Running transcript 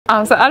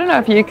So I don't know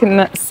if you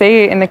can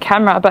see in the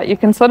camera, but you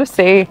can sort of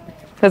see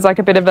there's like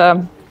a bit of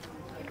a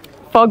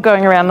fog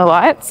going around the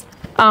lights.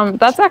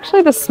 That's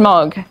actually the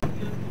smog.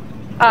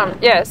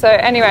 Yeah, so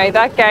anyway,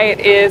 that gate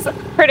is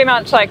pretty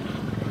much like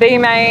the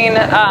main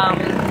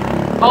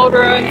old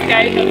ruins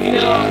gate.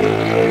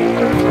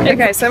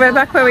 Okay, so we're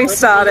back where we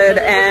started,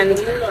 and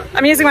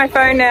I'm using my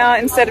phone now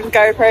instead of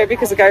GoPro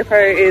because the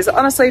GoPro is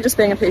honestly just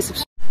being a piece of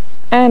shit.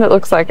 And it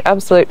looks like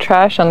absolute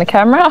trash on the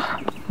camera.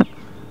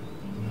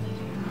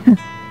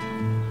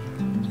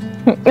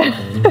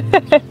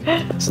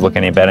 Does it look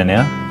any better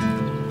now?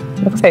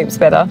 Looks heaps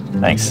better.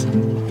 Thanks.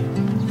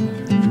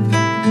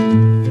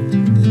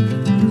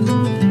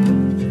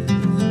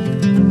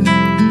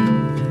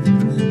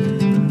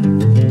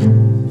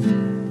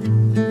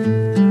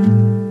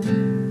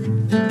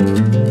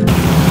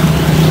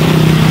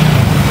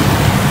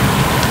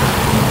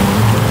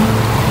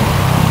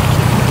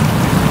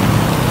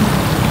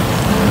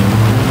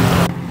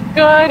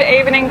 Good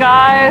evening,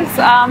 guys.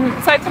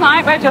 So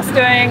tonight we're just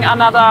doing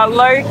another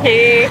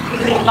low-key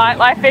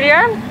nightlife video,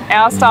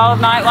 our style of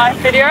nightlife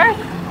video.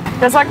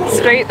 There's like a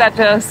street that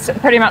just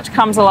pretty much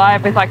comes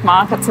alive with like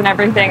markets and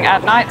everything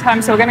at night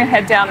time, so we're going to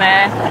head down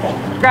there,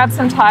 grab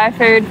some Thai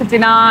food for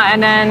dinner,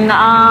 and then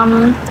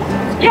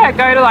yeah,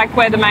 go to like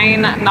where the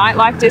main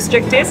nightlife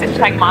district is in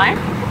Chiang Mai.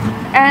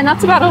 And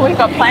that's about all we've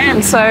got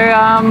planned, so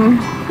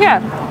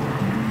yeah.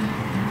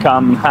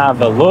 Come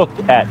have a look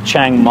at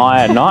Chiang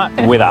Mai at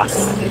night with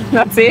us.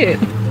 That's it.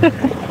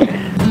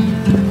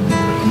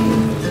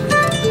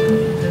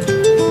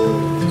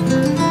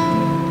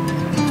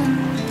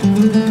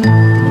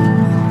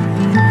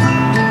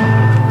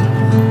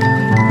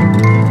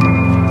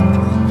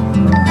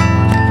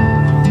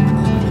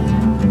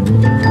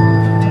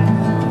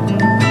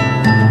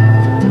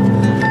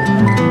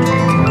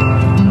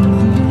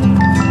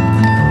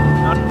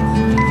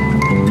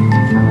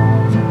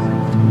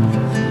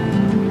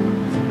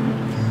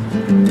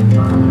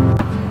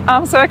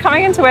 So we're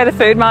coming into where the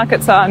food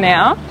markets are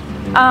now.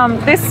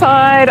 This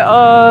side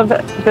of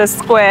the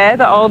square,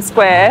 the old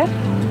square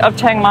of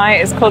Chiang Mai,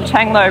 is called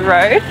Chiang Lo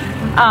Road.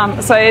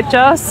 So it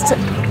just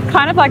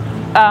kind of like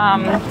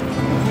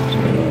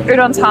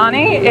Udon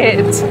Thani,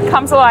 it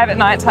comes alive at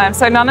night time.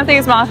 So none of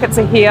these markets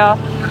are here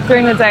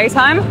during the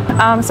daytime.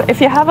 So if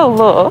you have a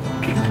look,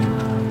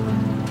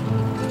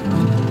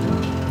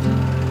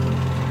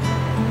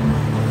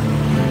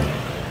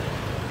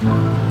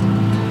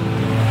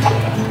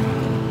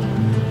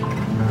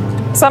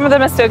 some of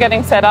them are still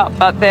getting set up,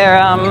 but they're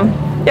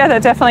yeah, they're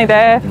definitely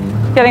there,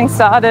 getting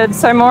started.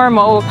 So more and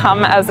more will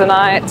come as the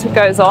night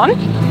goes on.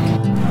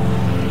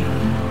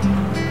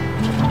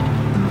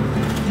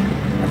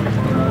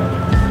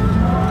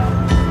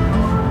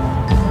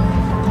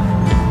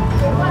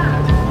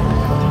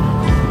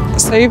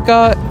 So you've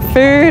got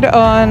food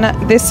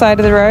on this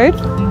side of the road,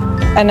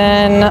 and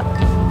then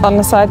on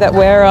the side that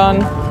we're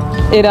on,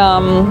 it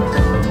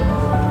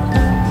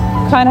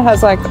kind of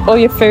has like all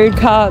your food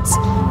carts.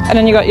 And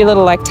then you got your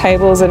little like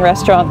tables and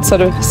restaurant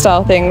sort of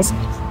style things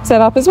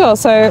set up as well.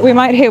 So we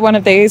might hit one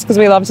of these because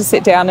we love to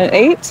sit down and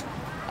eat.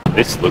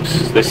 This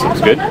looks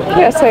good.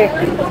 Yeah, sweet.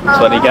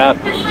 Swadee ka.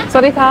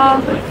 Swadee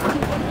ka.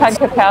 Pad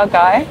Kapow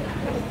guy.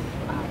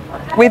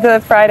 With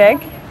a fried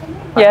egg.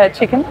 Yeah,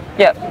 chicken.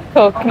 Yep,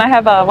 cool. Can I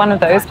have one of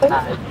those, please?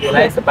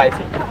 Nice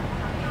spicy.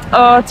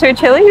 Oh, 2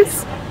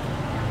 chilies.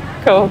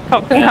 Cool.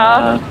 Popcorn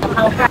car.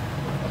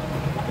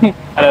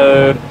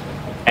 Hello.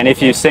 And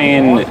if you've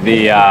seen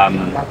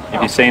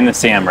the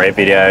Siem Reap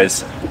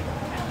videos,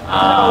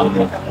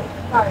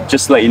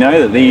 just to let you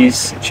know that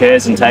these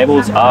chairs and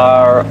tables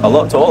are a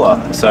lot taller.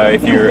 So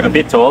if you're a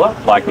bit taller,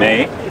 like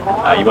me,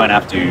 you won't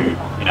have to,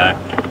 you know,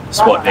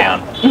 squat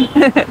down,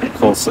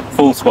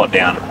 full squat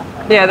down.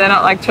 Yeah, they're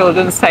not like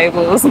children's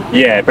tables.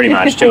 Yeah, pretty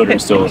much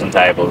children's stools and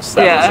tables.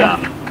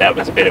 That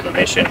was a bit of a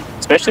mission,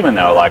 especially when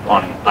they were like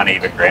on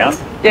uneven ground.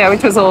 Yeah,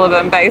 which was all of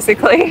them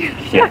basically.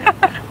 Yeah,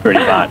 pretty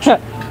much.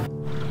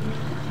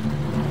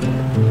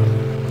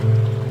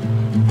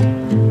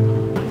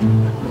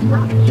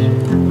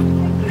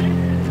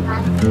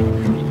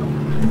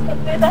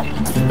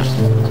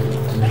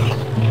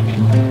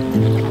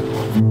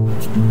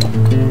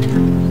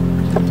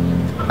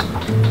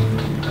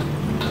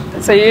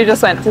 So you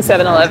just went to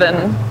 7-Eleven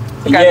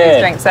to grab these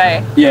drinks,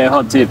 eh? Yeah,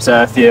 hot tip.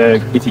 So if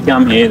you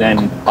come here,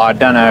 then I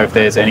don't know if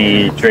there's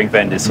any drink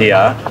vendors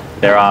here.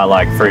 There are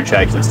like fruit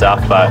shakes and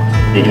stuff, but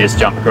you can just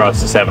jump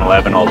across to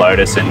 7-Eleven or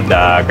Lotus and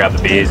grab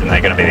the beers, and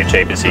they're going to be the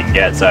cheapest you can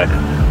get. So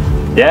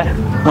yeah,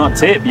 hot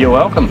tip. You're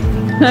welcome.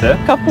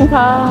 Coffin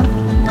car.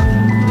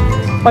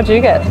 What'd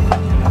you get?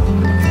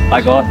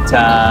 I got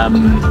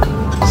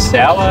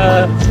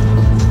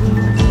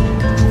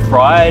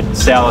fried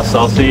sour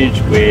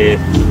sausage with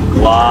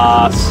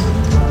glass,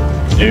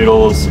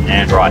 noodles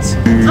and rice.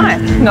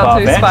 Nice, not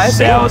too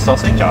spicy. Sour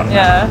sausage on.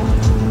 Yeah.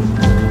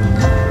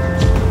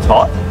 It's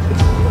hot.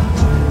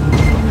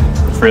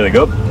 It's really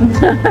good.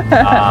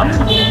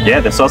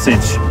 Yeah, the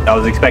sausage, I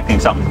was expecting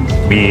something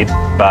weird,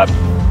 but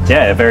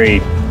yeah,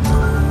 very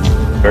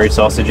very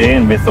sausagey,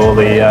 and with all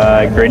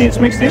the ingredients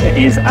mixed in, it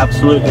is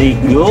absolutely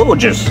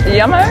gorgeous.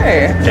 Yummo.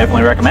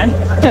 Definitely recommend.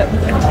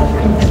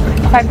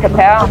 Had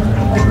kapow.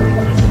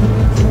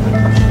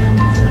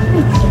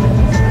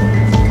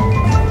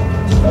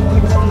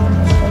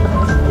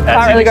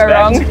 Can't really go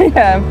wrong.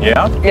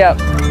 Yeah. Yep.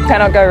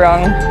 Cannot go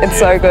wrong. It's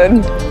so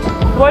good.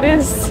 What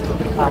is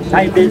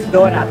Chinese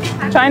donut.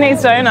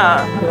 Chinese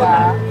donut?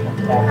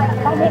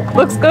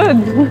 Looks good.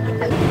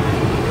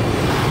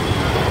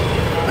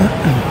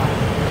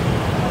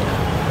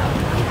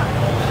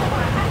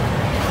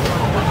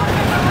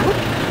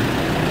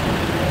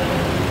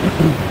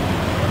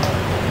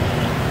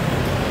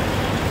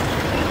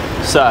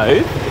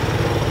 So,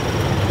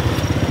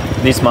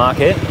 this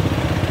market,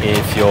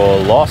 if you're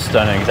lost,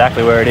 don't know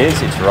exactly where it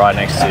is, it's right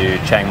next to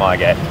Chiang Mai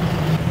Gate.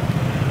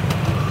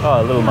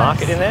 Oh, a little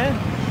market in there.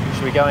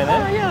 Should we go in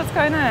there? Oh yeah, let's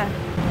go in there.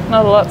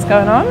 Not a lot's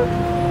going on.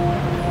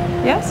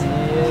 Yes?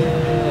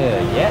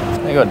 Yeah.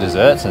 They got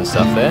desserts and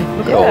stuff there.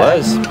 Look at all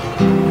those.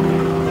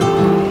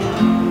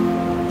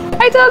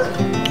 Hey Doug.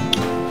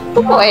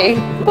 Good boy.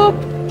 Boop.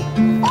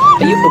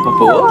 Are you Papa?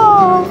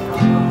 Oh.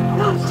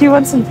 Do you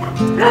want some?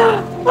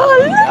 Oh,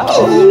 look at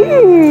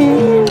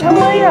you. How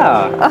are ya?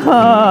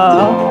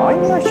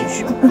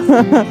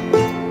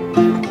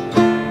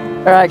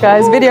 All right,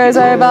 guys, video's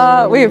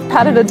over. We've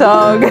patted a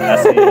dog.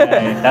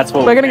 That's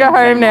what we're gonna go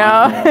home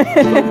now.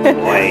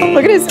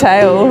 Look at his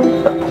tail.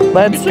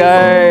 Let's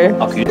go.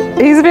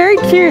 He's very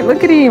cute.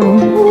 Look at him.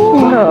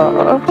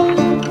 Oh.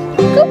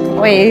 Good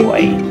boy.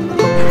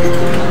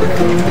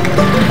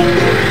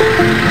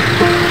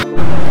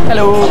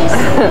 Hello.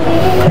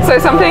 So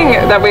something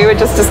that we were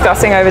just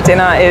discussing over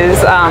dinner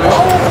is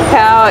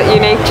how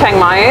unique Chiang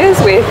Mai is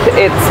with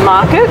its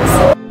markets.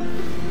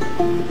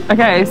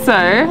 Okay,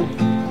 so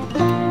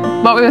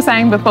what we were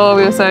saying before,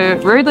 we were so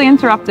rudely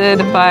interrupted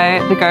by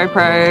the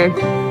GoPro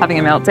having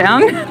a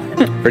meltdown.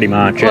 Pretty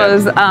much,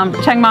 was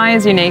Chiang Mai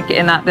is unique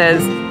in that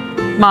there's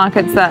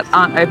markets that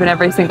aren't open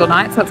every single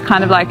night, so it's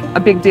kind of like a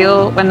big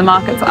deal when the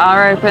markets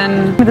are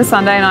open with a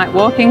Sunday night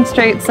walking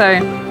street. So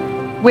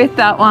with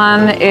that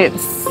one,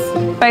 it's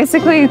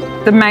basically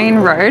the main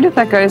road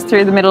that goes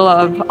through the middle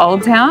of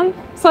Old Town.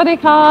 Sawadee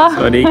ka.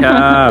 Sawadee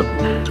ka.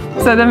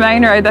 So the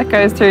main road that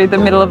goes through the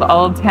middle of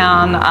Old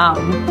Town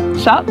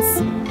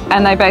shuts,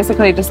 and they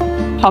basically just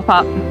pop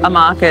up a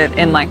market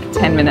in like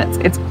 10 minutes.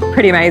 It's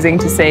pretty amazing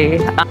to see.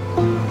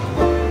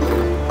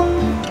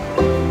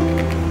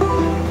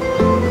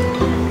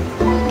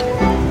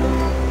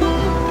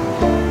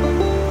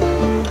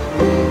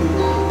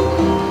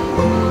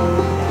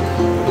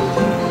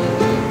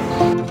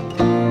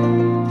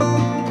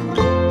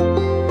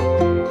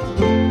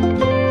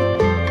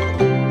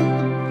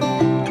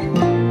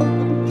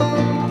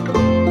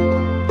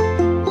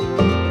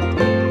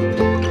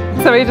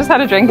 So we just had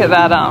a drink at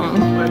that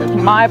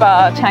My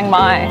Bar Chiang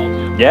Mai.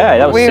 Yeah,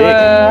 that was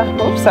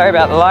sick. Oops, sorry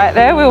about the light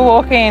there. We were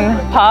walking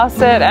past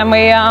it and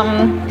we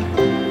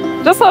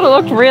just thought it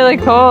looked really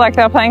cool. Like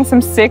they were playing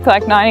some sick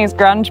like 90s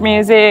grunge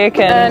music,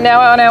 and now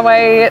we're on our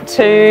way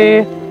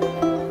to,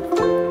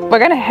 we're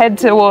going to head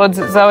towards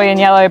Zoe and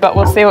Yellow, but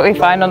we'll see what we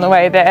find on the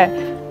way there.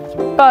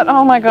 But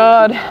oh my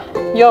God,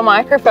 your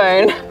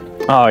microphone.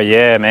 Oh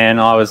yeah, man.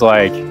 I was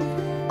like,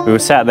 we were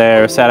sat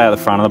out the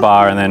front of the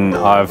bar, and then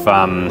I've,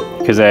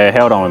 because they're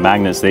held on with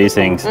magnets, these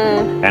things,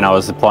 and I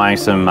was applying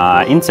some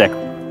insect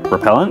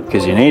repellent,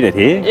 because you need it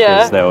here,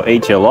 because they'll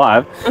eat you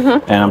alive,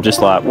 and I'm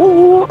just like,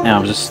 woo, and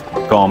I'm just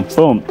gone,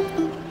 boom,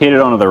 hit it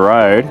onto the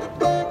road,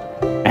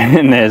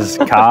 and there's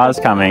cars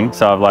coming,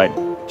 so I've like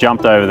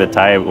jumped over the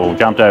table,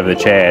 jumped over the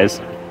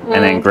chairs,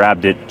 and then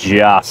grabbed it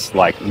just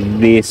like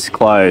this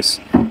close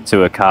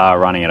to a car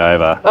running it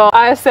over. Well,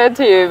 I said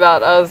to you,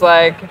 but I was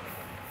like,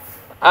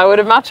 I would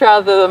have much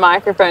rather the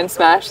microphone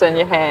smash than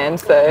your hand,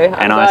 so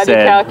I'm glad you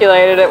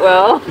calculated it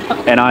well.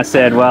 And I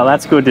said, well,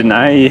 that's good to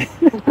know.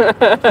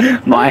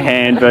 My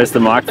hand versus the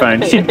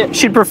microphone.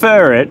 She'd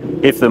prefer it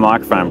if the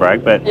microphone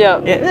broke, but yeah,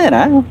 you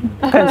know,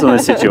 depends on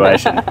the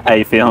situation, how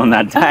you feeling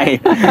that day.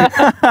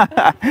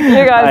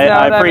 You guys know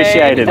I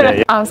appreciated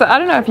it. So I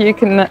don't know if you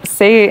can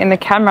see in the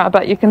camera,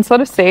 but you can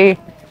sort of see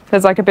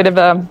there's like a bit of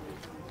a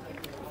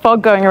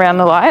fog going around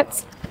the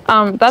lights.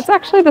 That's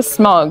actually the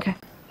smog.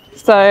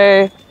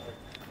 So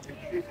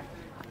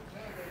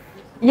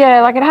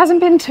yeah, like it hasn't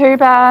been too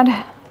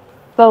bad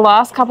the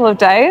last couple of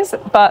days,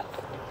 but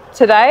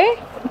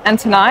today and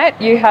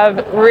tonight you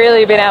have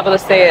really been able to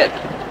see it.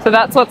 So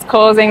that's what's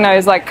causing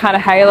those like kind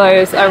of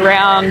halos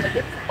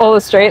around all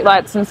the street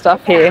lights and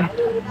stuff here.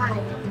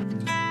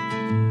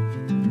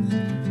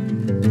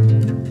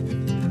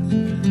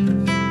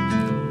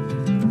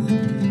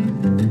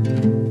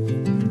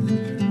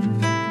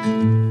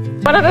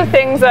 One of the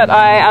things that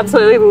I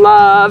absolutely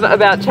love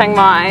about Chiang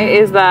Mai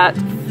is that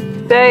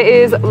there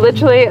is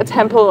literally a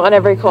temple on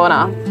every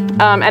corner,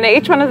 and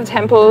each one of the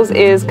temples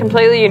is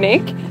completely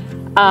unique,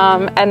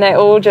 and they're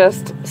all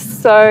just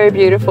so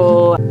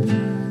beautiful.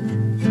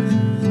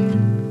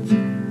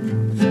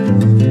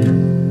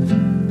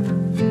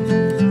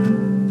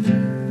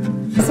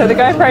 so the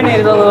GoPro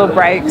needed a little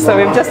break, so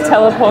we've just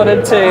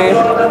teleported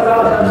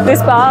to this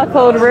bar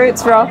called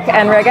Roots, Rock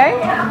and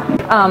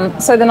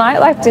Reggae. So the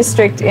nightlife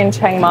district in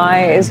Chiang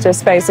Mai is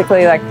just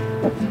basically like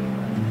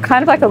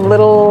kind of like a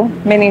little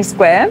mini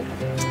square,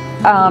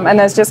 and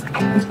there's just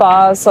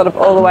bars sort of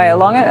all the way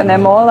along it, and they're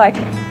more like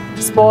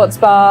sports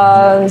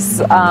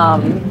bars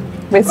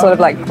with sort of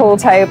like pool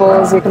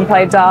tables. You can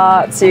play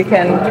darts, you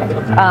can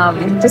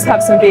just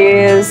have some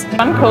beers.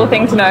 One cool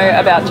thing to know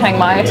about Chiang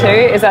Mai too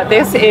is that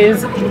this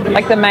is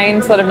like the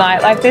main sort of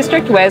nightlife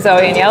district where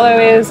Zoe and Yellow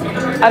is.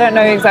 I don't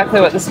know exactly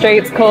what the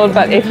street's called,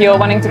 but if you're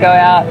wanting to go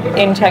out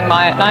in Chiang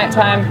Mai at night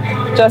time,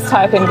 just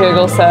type in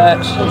Google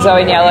search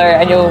Zoe and Yellow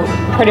and you'll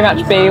pretty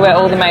much be where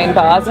all the main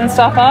bars and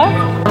stuff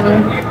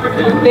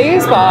are.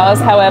 These bars,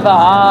 however,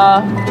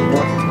 are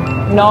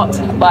not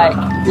like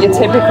your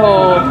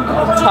typical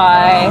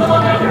Thai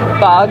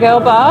bar girl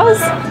bars.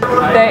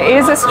 There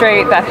is a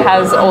street that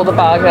has all the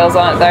bar girls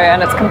on it though,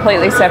 and it's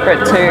completely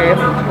separate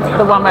to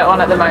the one we're on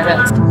at the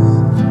moment.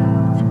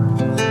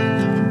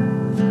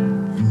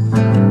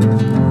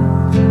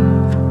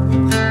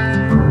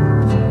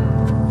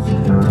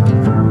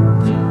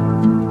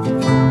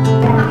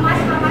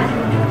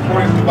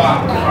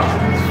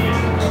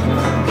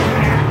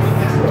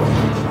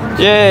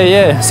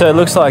 Yeah. So it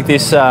looks like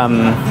this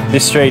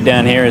this street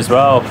down here as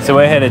well. So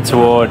we're headed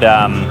toward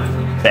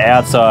the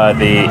outside,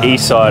 the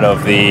east side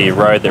of the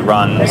road that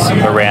runs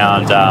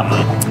around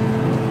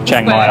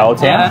Chiang Mai Old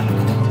Town.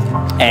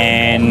 Yeah.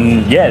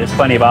 And yeah, there's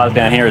plenty of bars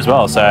down here as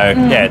well. So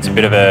yeah, it's a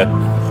bit of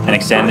an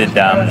extended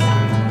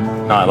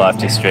nightlife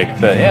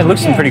district. But yeah, it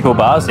looks some pretty cool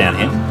bars down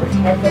here.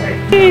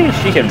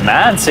 Yeesh, you can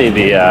mad see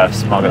the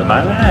smog at the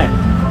moment, eh?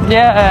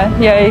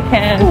 Yeah, you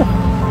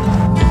can.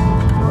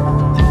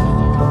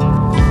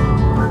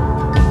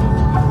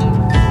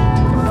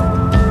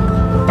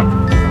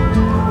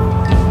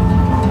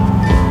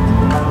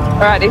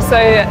 Alrighty,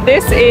 so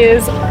this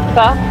is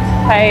the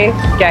Phae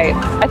Gate.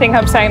 I think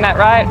I'm saying that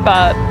right,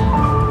 but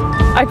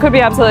I could be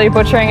absolutely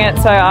butchering it,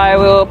 so I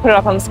will put it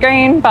up on the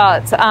screen.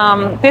 But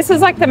this is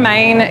like the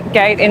main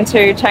gate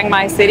into Chiang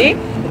Mai City.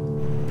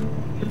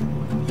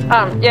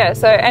 Yeah,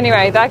 so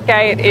anyway, that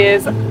gate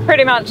is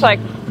pretty much like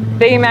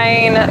the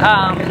main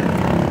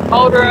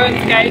old road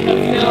gate.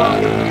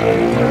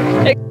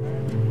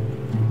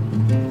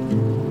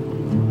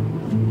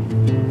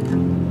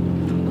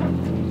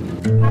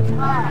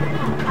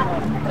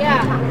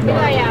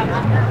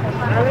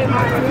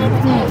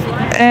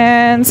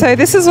 And so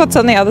this is what's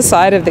on the other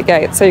side of the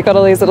gate. So you've got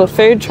all these little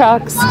food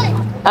trucks,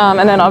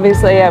 and then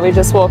obviously, yeah, we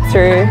just walk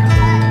through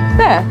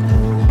there.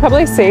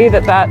 Probably see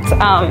that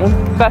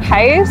that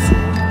haze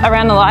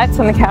around the lights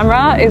and the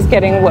camera is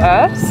getting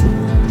worse.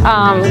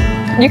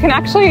 You can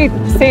actually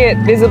see it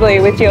visibly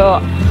with your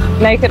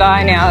naked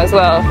eye now as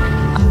well.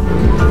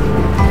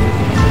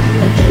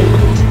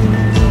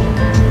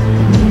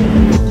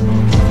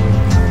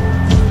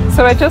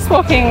 So we're just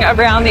walking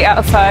around the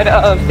outside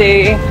of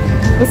the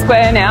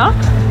square now,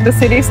 the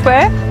city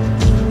square.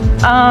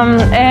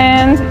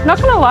 And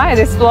not gonna lie,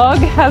 this vlog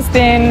has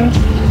been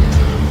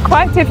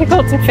quite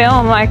difficult to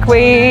film. Like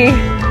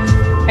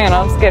and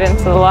I'll just get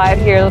into the light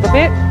here a little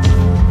bit.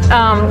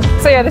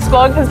 So yeah, this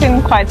vlog has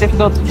been quite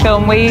difficult to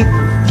film. We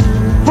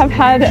have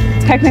had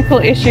technical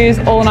issues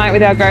all night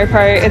with our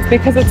GoPro. It's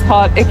because it's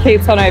hot, it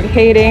keeps on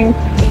overheating,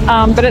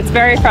 but it's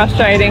very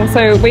frustrating.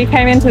 So we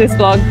came into this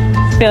vlog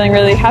feeling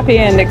really happy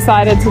and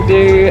excited to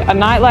do a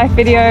nightlife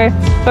video,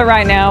 but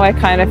right now we're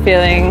kind of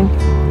feeling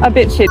a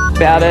bit shit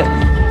about it.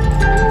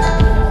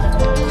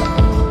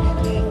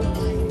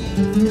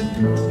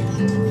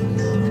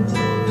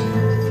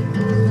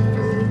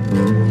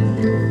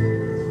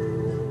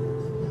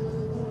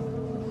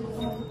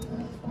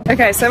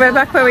 Okay, so we're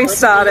back where we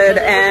started,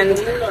 and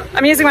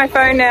I'm using my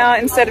phone now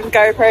instead of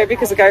GoPro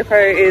because the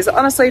GoPro is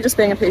honestly just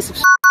being a piece of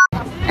shit,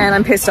 and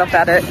I'm pissed off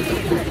at it.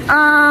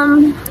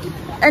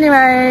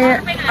 Anyway,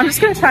 I'm just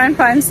going to try and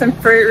find some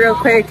fruit real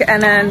quick,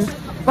 and then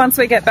once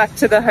we get back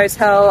to the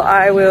hotel,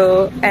 I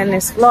will end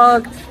this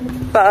vlog,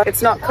 but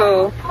it's not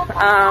cool.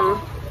 I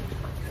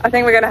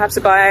think we're going to have to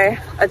buy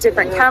a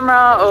different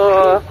camera,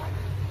 or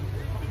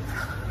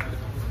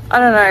I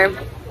don't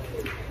know.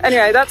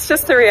 Anyway, that's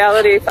just the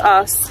reality for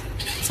us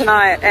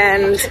tonight,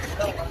 and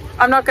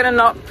I'm not going to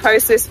not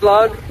post this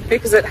vlog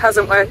because it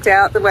hasn't worked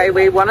out the way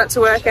we want it to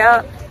work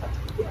out.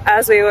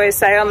 As we always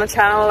say on the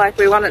channel, like,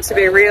 we want it to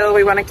be real,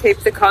 we want to keep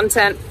the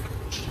content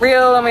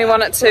real, and we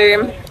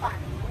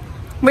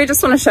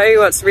just want to show you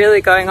what's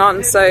really going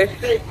on. So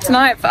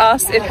tonight for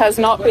us, it has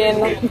not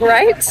been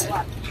great.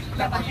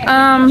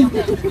 And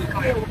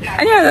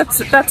yeah,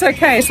 that's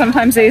okay.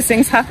 Sometimes these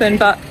things happen,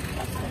 but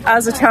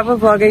as a travel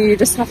vlogger, you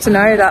just have to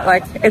know that,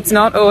 like, it's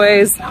not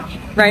always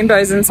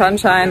rainbows and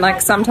sunshine. Like,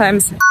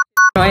 sometimes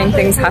annoying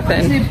things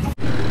happen.